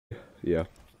Yeah.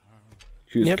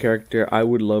 Choose character. I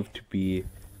would love to be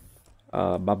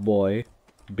my boy,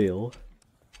 Bill.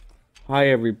 Hi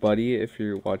everybody, if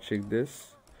you're watching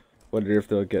this. Wonder if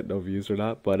they'll get no views or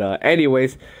not. But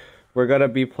anyways, we're gonna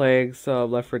be playing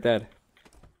some Left 4 Dead.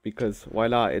 Because why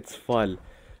not? It's fun.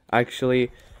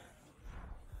 Actually,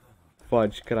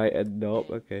 Fudge, can I end? Nope,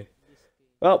 okay.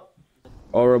 Well,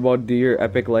 oh Ramon, do your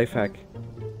epic life hack.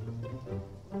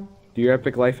 Do your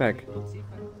epic life hack.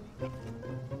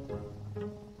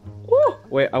 Woo!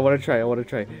 Wait, I wanna try.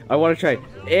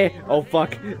 Eh! Oh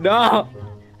fuck! No!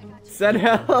 Send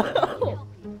help!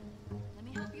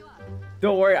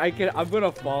 Don't worry, I'm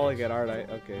gonna fall again, aren't I?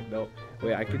 Okay, no.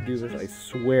 Wait, I can do this. I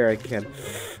swear I can.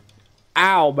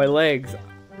 Ow, my legs!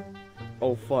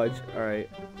 Oh fudge! All right.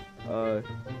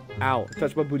 Ow!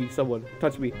 Touch my booty. Someone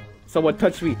touch me. Someone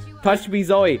touch me. Touch me,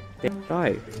 Zoe.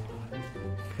 Die.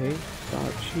 Okay.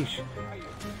 Stop. Sheesh.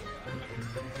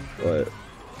 What?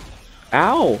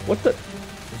 Ow! What the?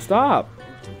 Stop!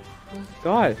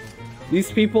 God,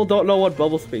 these people don't know what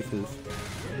bubble space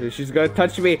is. She's gonna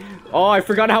touch me. Oh, I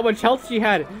forgot how much health she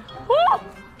had. Oh!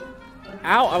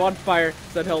 Ow! I'm on fire.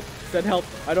 Send help. Send help.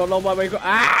 I don't know what my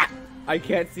I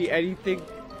can't see anything.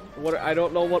 What? I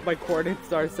don't know what my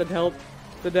coordinates are. Send help.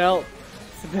 Send help.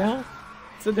 Send help.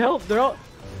 Send help. They're all.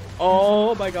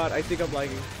 Oh my God! I think I'm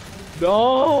lagging.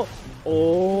 No!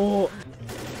 Oh!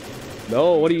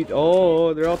 No! What are you?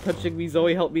 Oh! They're all touching me.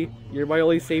 Zoe, help me! You're my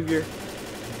only savior.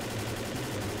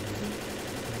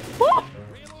 Oh!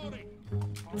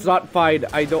 It's not fine.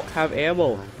 I don't have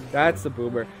ammo. That's a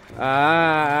boomer.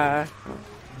 Ah!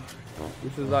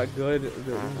 This is not good.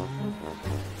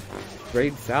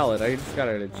 Brain salad. I just got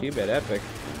an achievement. Epic.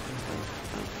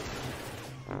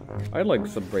 I'd like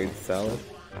some brain salad.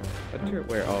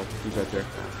 Where? Oh, he's right there.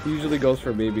 He usually goes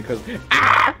for me because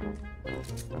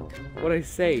what I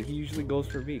say, he usually goes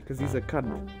for me because he's a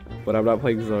cunt. But I'm not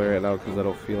playing Zoe right now because I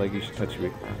don't feel like you should touch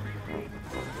me.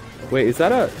 Wait, is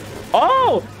that a?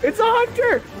 Oh, it's a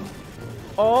hunter!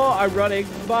 Oh, I'm running.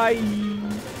 Bye.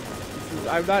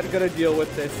 I'm not gonna deal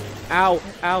with this. Ow,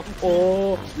 ow.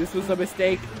 Oh, this was a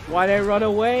mistake. Why'd I run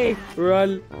away?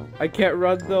 Run. I can't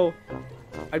run though.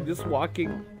 I'm just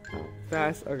walking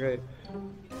fast. Okay.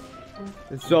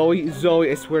 Zoe,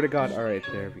 I swear to God. Alright,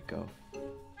 there we go.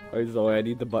 Alright, Zoe, I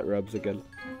need the butt rubs again.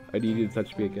 I need you to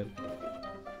touch me again.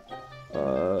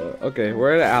 Okay,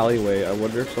 we're in an alleyway. I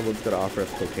wonder if someone's gonna offer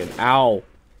us cocaine. Ow!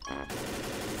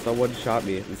 Someone shot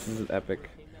me. This isn't epic.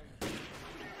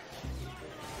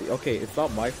 Okay, it's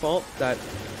not my fault that...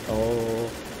 Oh...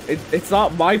 It's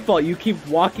not my fault. You keep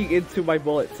walking into my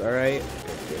bullets, alright?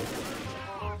 Okay.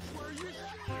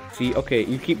 See, okay,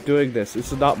 you keep doing this.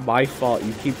 This is not my fault.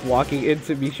 You keep walking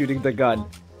into me shooting the gun.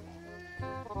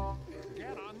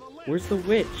 Where's the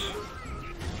witch?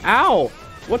 Ow!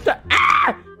 What the?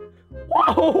 Ah!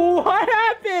 Whoa! What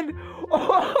happened?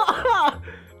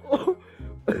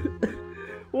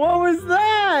 What was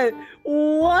that?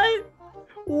 What?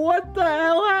 What the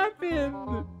hell happened?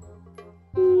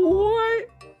 What?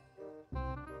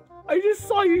 I just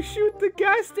saw you shoot the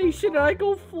gas station and I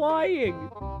go flying.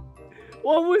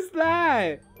 What was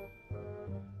that?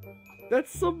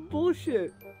 That's some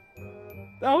bullshit.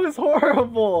 That was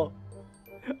horrible.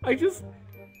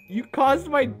 You caused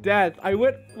my death. I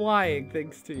went flying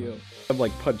thanks to you. I'm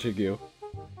like punching you.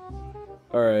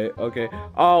 Alright, okay.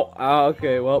 Oh,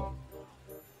 okay, well.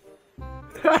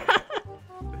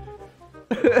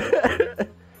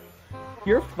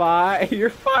 You're fine.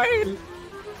 You're fine.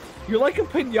 You're like a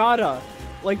piñata.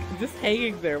 Like, just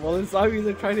hanging there while the zombies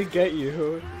are trying to get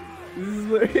you.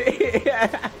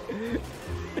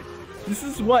 This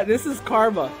is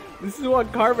karma. This is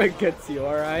what karma gets you,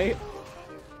 alright?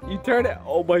 You turn it.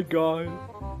 Oh my God.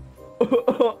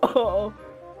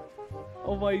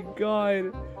 Oh my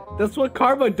God. That's what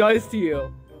karma does to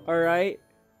you, alright?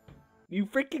 You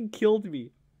freaking killed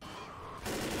me.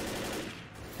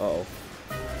 Uh-oh.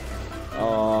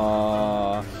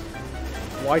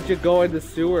 Why'd you go in the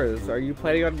sewers? Are you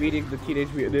planning on meeting the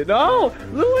Teenage Mutant? No!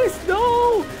 Lewis,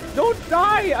 no! Don't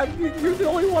die! You're the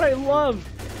only one I love!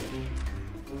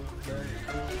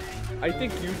 I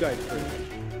think you died first.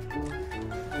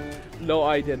 No,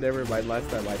 I did. Never mind. Last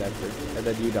time I died first. And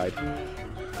then you died.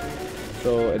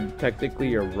 So, and technically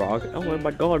you're wrong. Oh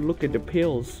my God, look at the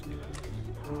pills.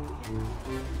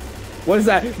 What is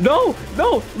that? No!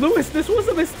 No! Lewis, this was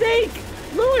a mistake!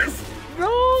 Lewis!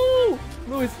 No!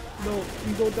 Lewis, no.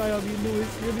 You don't die on me, Lewis.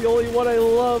 You're the only one I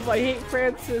love. I hate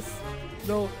Francis.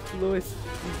 No, Lewis.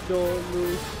 No,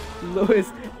 Lewis.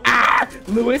 Lewis. Ah!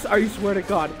 Lewis, I swear to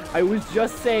God. I was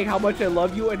just saying how much I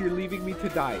love you and you're leaving me to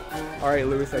die. Alright,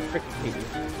 Lewis, I freaking hate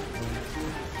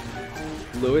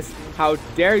you. Lewis, how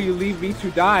dare you leave me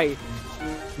to die?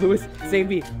 Lewis, save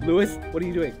me. Lewis, what are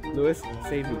you doing? Lewis,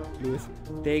 save me. Lewis,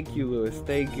 thank you, Lewis.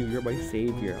 Thank you. You're my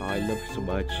savior. Oh, I love you so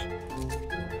much.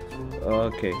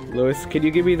 Okay, Lewis, can you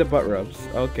give me the butt rubs?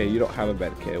 Okay, you don't have a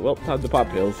med kit. Well, time to pop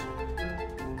pills.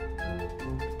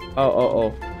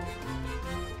 Oh.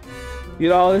 You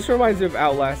know, this reminds me of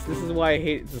Outlast. This is why I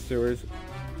hate the sewers.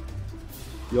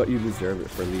 You deserve it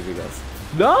for leaving us.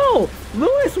 No!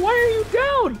 Lewis, why are you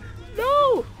down?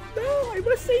 No! No, I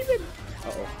must save him.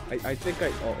 Uh-oh. I think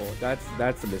uh-oh,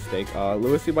 that's a mistake.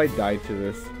 Lewis, you might die to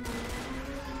this.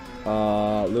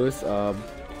 Lewis,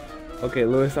 okay,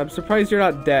 Lewis, I'm surprised you're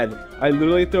not dead. I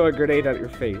literally threw a grenade at your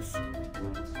face.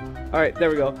 Alright, there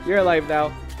we go. You're alive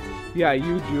now. Yeah,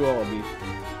 you do all me.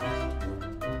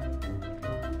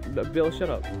 No, Bill, shut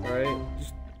up, alright?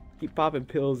 Just keep popping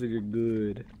pills and you're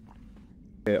good.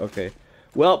 Okay.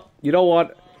 Well, you know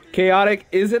what? Chaotic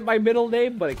isn't my middle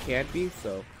name, but it can't be,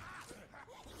 so...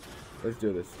 Let's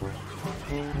do this.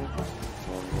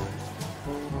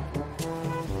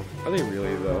 Are they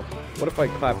really, though? What if I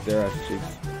clap their ass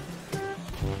cheeks?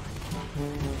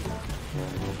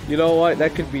 You know what?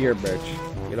 That could be your merch.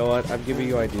 You know what? I'm giving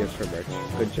you ideas for merch.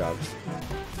 Good job.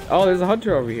 Oh, there's a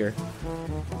hunter over here.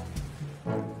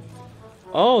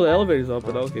 Oh, the elevator's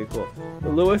open. Okay, cool.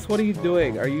 Lewis, what are you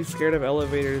doing? Are you scared of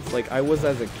elevators like I was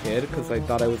as a kid? Because I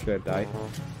thought I was gonna die.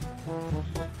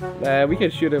 We can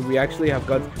shoot him. We actually have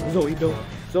guns. Zoe, no.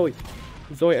 Zoe.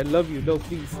 Zoe, I love you. No,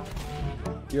 please.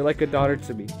 You're like a daughter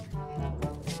to me.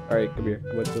 Alright, come here.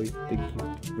 Come on, Zoe. Thank you.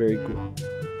 Very cool.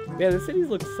 Man, the cities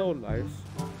look so nice.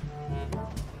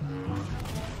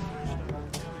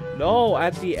 No,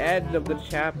 at the end of the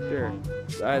chapter.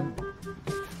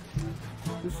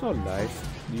 It's so nice.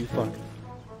 You fuck.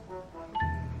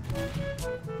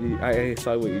 I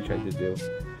saw what you tried to do.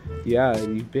 Yeah,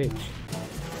 you bitch.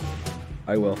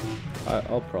 I will.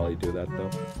 I'll probably do that though.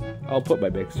 I'll put my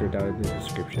mixer down in the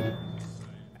description.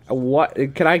 What?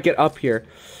 Can I get up here?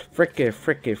 Freak.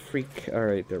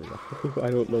 Alright, there we go. I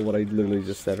don't know what I literally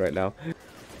just said right now.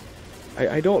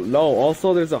 I don't know.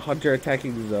 Also, there's a hunter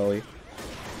attacking Zoe.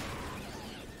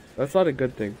 That's not a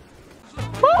good thing.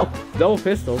 Oh! Double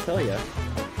pistols, hell yeah.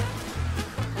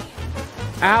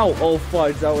 Ow! Oh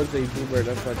fudge, that was a boomer,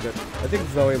 that's not good. I think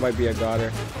Zoe might be a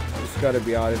goner. Just gotta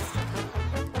be honest.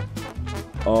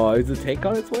 Oh, is the tank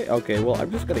on its way? Okay, well, I'm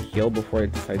just gonna heal before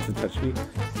it decides to touch me.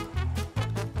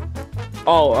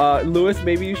 Oh, Lewis,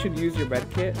 maybe you should use your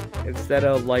medkit instead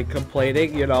of, like,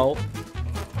 complaining, you know?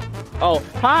 Oh,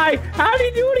 hi!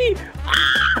 Howdy doody!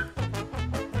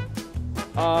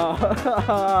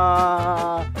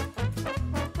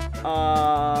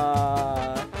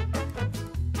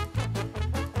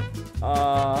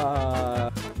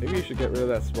 Maybe you should get rid of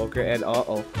that smoker, and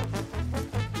uh-oh.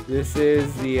 This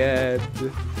is the end.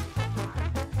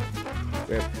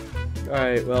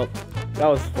 Alright, well, that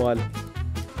was fun.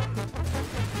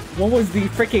 What was the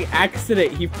freaking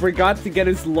accident? He forgot to get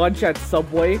his lunch at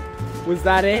Subway? Was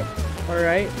that it?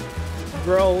 Alright.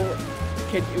 Bro,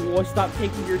 can you stop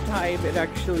taking your time and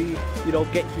actually, you know,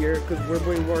 get here? Because we're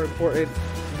way more important.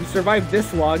 If you survive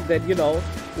this long, then, you know,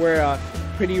 we're a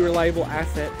pretty reliable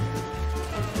asset.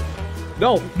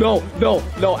 No.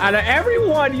 Out of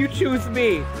everyone, you choose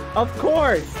me. Of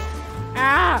course.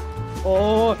 Ah.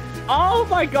 Oh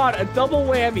my god. A double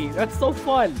whammy. That's so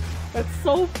fun. That's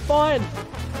so fun.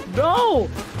 No.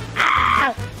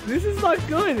 Ah. This is not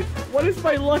good. What is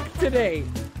my luck today?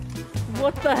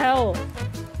 What the hell?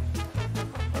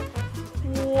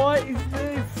 What is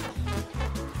this?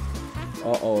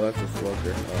 Uh-oh, that's a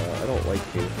smoker. I don't like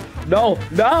you. No.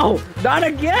 Not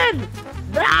again.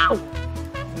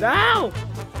 No!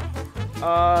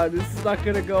 This is not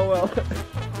gonna go well.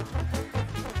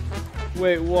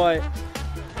 Wait, what?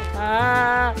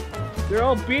 Ah! They're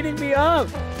all beating me up!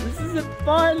 This isn't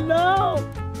fun, no!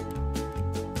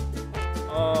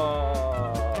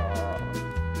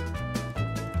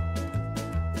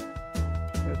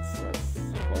 That's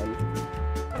fun.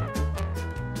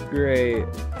 Great.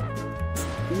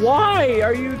 Why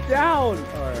are you down?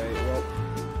 Alright, well.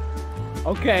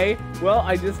 Okay, well,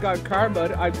 I just got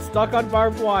karma. I'm stuck on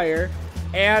barbed wire,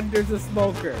 and there's a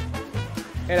smoker.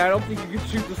 And I don't think you can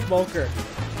shoot the smoker.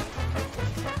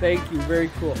 Thank you, very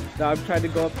cool. Now I'm trying to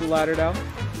go up the ladder now.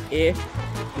 Heal.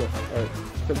 Alright,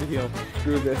 time to heal.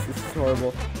 Screw this is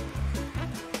horrible.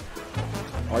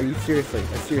 Are you seriously?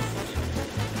 Seriously.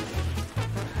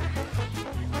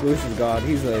 Lewis is gone.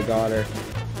 He's a goner.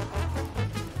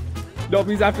 Nope,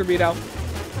 he's after me now.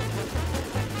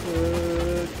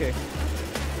 Okay.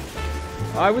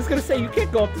 I was gonna say, you can't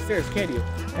go up the stairs, can you?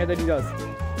 And then he does.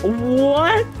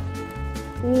 What?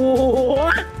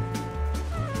 What?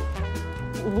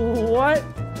 What?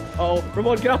 Oh,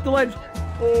 Ramon, get off the ledge.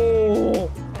 Oh.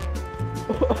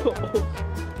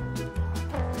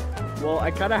 Well,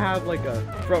 I kind of have like a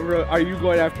front row. Are you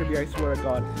going after me? I swear to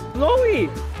God. Zoe!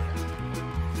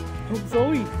 Oh,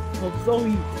 Zoe! Oh,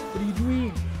 Zoe! What are you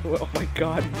doing? Oh my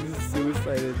God, he's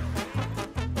suicided.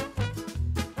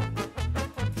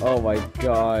 Oh my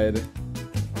God.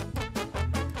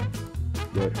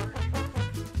 Good.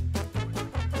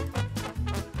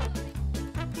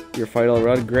 Your final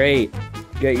run, great.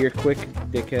 Get your quick,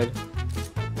 dickhead.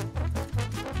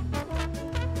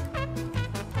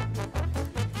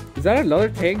 Is that another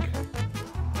tank?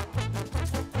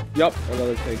 Yup,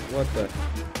 another tank. What the?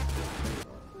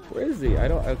 Where is he? I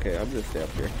don't. Okay, I'm gonna stay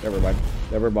up here. Never mind.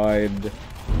 Never mind.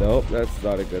 Nope, that's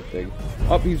not a good thing.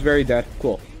 Oh, he's very dead.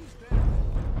 Cool.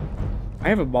 I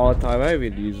have a Molotov. I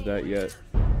haven't even used that yet.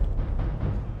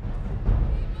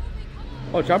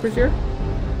 Oh, Chopper's here?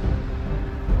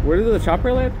 Where did the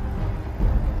Chopper land?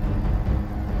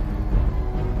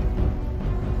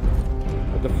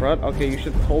 At the front? Okay, you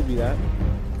should have told me that.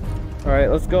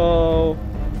 Alright, let's go.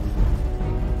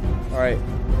 Alright.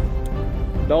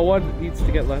 No one needs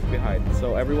to get left behind,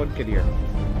 so everyone get here.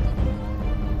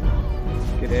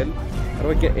 Get in? How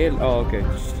do I get in? Oh, okay.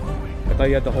 I thought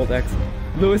you had to hold X.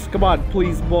 Lewis, come on,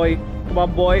 please, boy. Come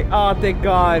on, boy. Oh, thank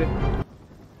God.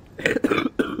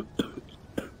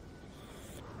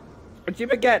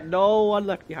 Achievement get no one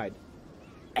left behind.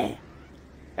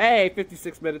 Hey,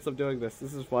 56 minutes of doing this.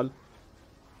 This is fun.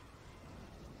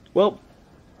 Well,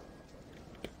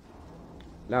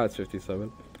 now it's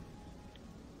 57.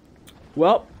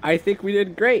 Well, I think we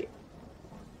did great.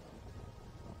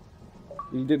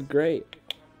 We did great.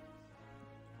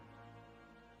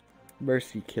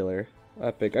 Mercy Killer.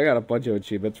 Epic. I got a bunch of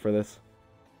achievements for this.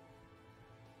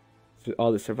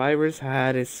 All the survivors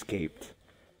had escaped.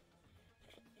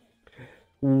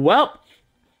 Well,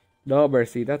 no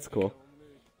mercy. That's cool.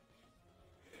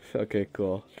 Okay,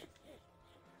 cool.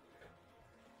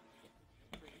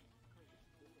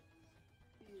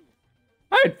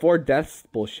 I had 4 deaths.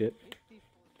 Bullshit.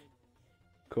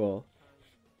 Cool.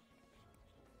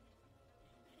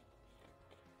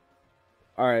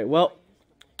 Alright, well,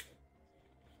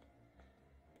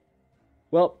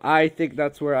 I think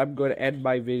that's where I'm going to end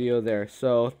my video there.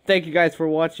 So, thank you guys for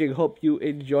watching. Hope you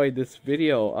enjoyed this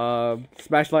video.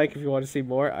 Smash like if you want to see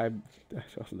more. I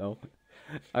don't know.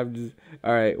 I'm just...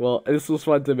 Alright, well, this was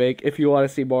fun to make. If you want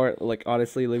to see more, like,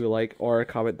 honestly, leave a like or a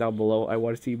comment down below. I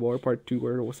want to see more part 2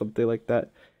 or something like that.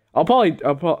 I'll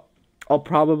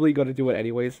probably gonna do it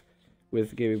anyways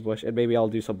with Gaming Bush, and maybe I'll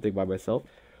do something by myself.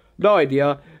 No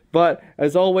idea. But,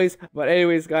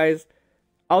 anyways, guys,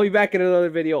 I'll be back in another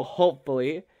video,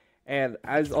 hopefully. And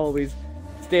as always,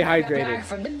 stay hydrated. Back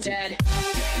from the dead.